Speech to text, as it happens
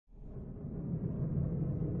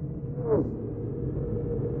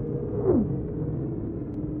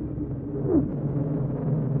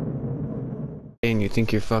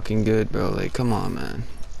think you're fucking good, bro. Like, come on, man.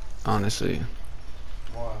 Honestly.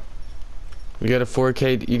 Why? You got a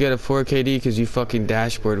 4K. You got a 4KD because you fucking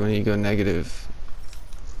dashboard when you go negative.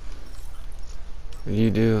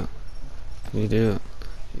 You do. You do.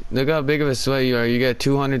 Look how big of a sweat you are. You got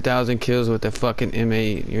 200,000 kills with the fucking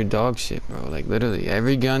M8. You're dog shit, bro. Like, literally,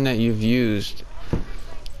 every gun that you've used.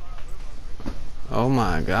 Oh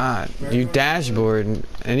my god. You dashboard.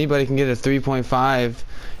 Anybody can get a 3.5.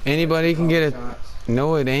 Anybody can get a...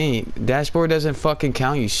 No, it ain't. Dashboard doesn't fucking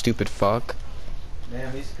count, you stupid fuck.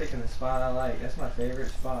 Damn, he's picking the spot I like. That's my favorite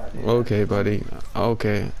spot, dude. Okay, buddy.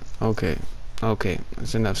 Okay. Okay. Okay.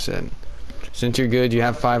 That's enough said. Since you're good, you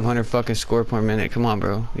have 500 fucking score per minute. Come on,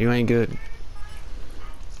 bro. You ain't good.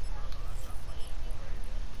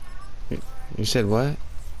 You said what?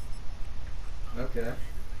 Okay.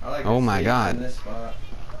 I like Oh my god. in this spot.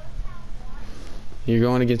 You're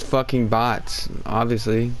going against fucking bots,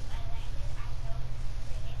 obviously.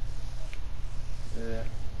 Yeah.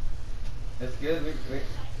 It's good.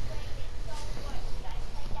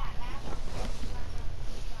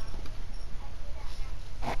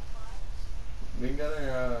 We can go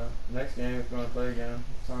there next game if you want to play again.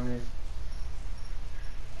 It's on you.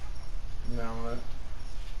 No, what?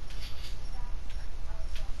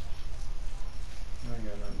 I ain't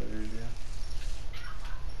got nothing better to do.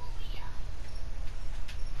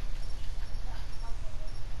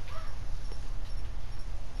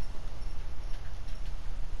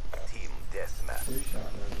 Team deathmatch. Two-shot,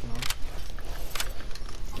 man. Come on.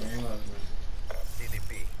 Game loves me.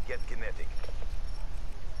 CDP, get kinetic.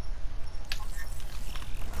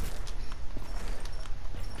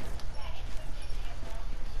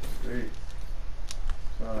 Sweet.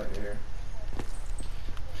 That's what I like to hear.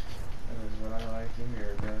 That is what I like to hear,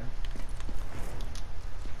 brother.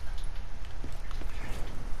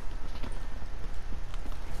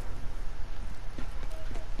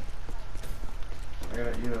 I got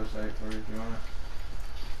an Evo site for you if you want it.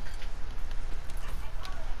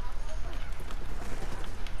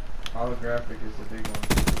 Holographic is the big one.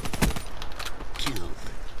 Killed.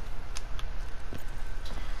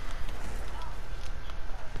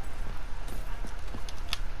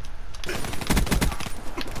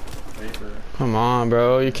 Paper. Come on,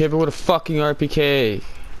 bro. You're capable with a fucking RPK.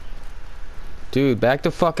 Dude, back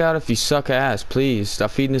the fuck out if you suck ass, please.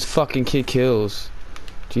 Stop feeding this fucking kid kills.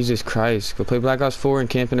 Jesus Christ. Go play Black Ops 4 and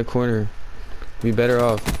camp in a corner. Be better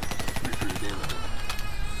off.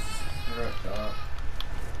 We're up top.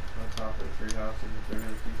 On top of the tree houses if there is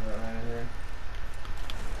people that ran in here.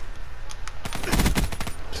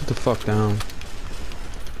 Sit the fuck down.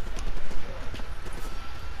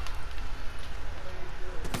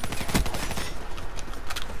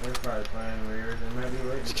 They're probably playing weird. They might be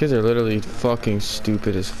waiting. These kids are literally fucking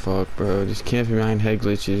stupid as fuck, bro. Just camping behind head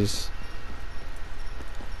glitches.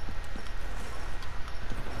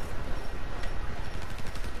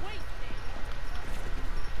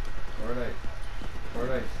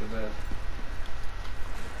 Fortnite's the best.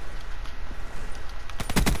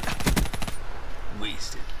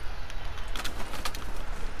 Wasted.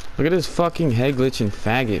 Look at this fucking head glitching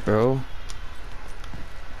faggot, bro.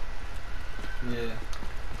 Yeah.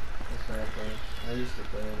 That's what I play. I used to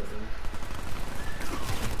play it at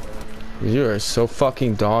least. You are so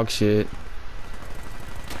fucking dog shit.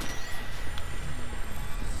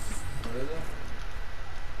 What is it?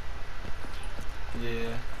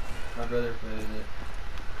 Yeah. My brother played it.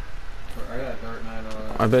 I got Dark Knight on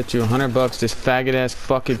that. I bet you $100 this faggot ass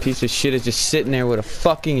fucking piece of shit is just sitting there with a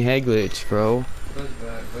fucking head glitch, bro. Push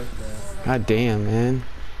back, push back. God damn, man.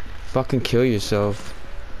 Fucking kill yourself.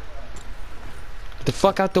 Get the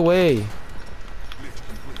fuck out the way.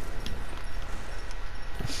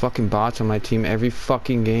 Fucking bots on my team every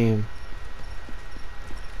fucking game.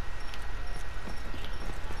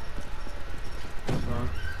 That's fine.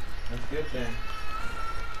 That's good then.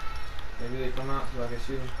 Maybe they come out so I can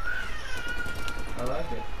shoot them. I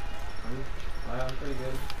like it. I'm pretty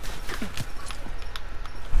good.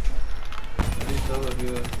 I do solo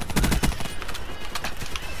good.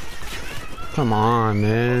 Come on,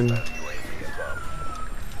 man. Alright.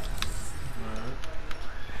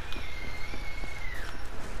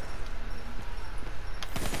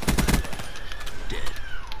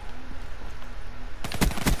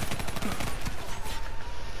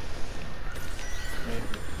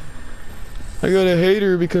 I got a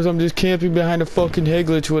hater because I'm just camping behind a fucking head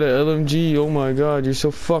glitch with an LMG. Oh my god, you're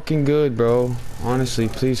so fucking good, bro. Honestly,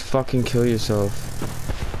 please fucking kill yourself.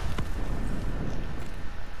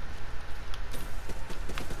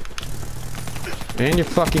 And you're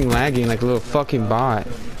fucking lagging like a little fucking bot.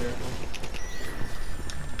 Be careful.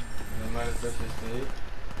 They might have touched his feet.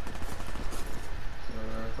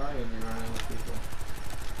 Probably gonna be running with people.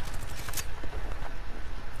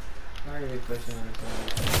 Probably gonna be pushing on the corner.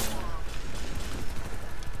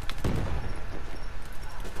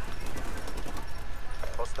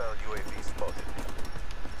 Hostile UAV spotted.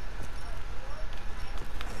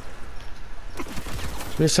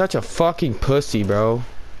 You're such a fucking pussy, bro.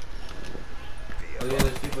 Oh yeah,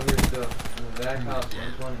 there's people here still. In the back house,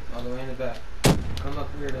 120, all the way in the back. Come up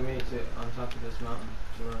here to me too, on top of this mountain,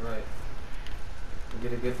 to our right. We'll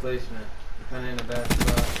get a good placement. We're kinda in a bad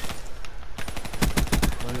spot.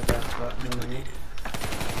 We're in a bad spot, you know what I mean?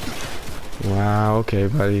 Wow, okay,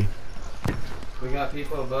 buddy. We got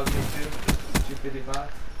people above me too, 255.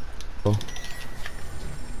 Oh.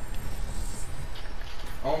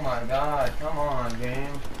 Oh my god, come on,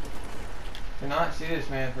 game. Cannot see this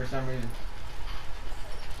man for some reason.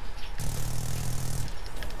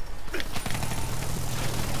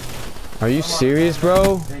 Are you Come on, serious,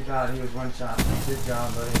 bro? Thank god he was one shot. Good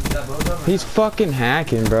job, buddy. Is that both of them? He's fucking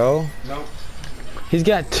hacking, bro. Nope. He's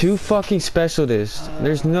got 2 fucking specialists.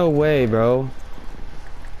 There's no way, bro.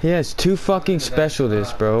 He has 2 fucking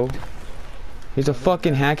specialists, bro. He's a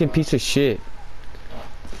fucking hacking piece of shit.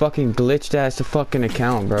 Fucking glitched ass to fucking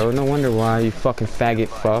account, bro. No wonder why, you fucking faggot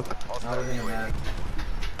fuck. I was in the back.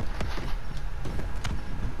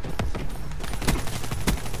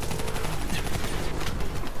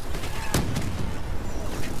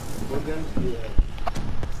 What guns do you have?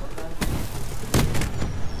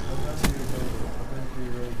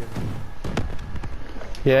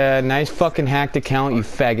 Yeah, nice fucking hacked account, you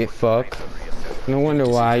faggot fuck. No wonder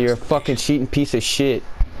why, you're a fucking cheating piece of shit.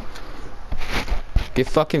 Get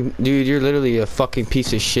fucking, dude, you're literally a fucking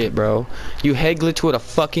piece of shit, bro. You head glitch with a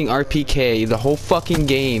fucking RPK the whole fucking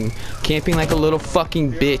game, camping like a little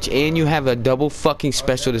fucking bitch, and you have a double fucking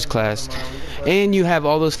specialist class. And you have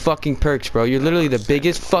all those fucking perks, bro. You're literally the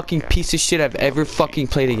biggest fucking piece of shit I've ever fucking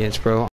played against, bro.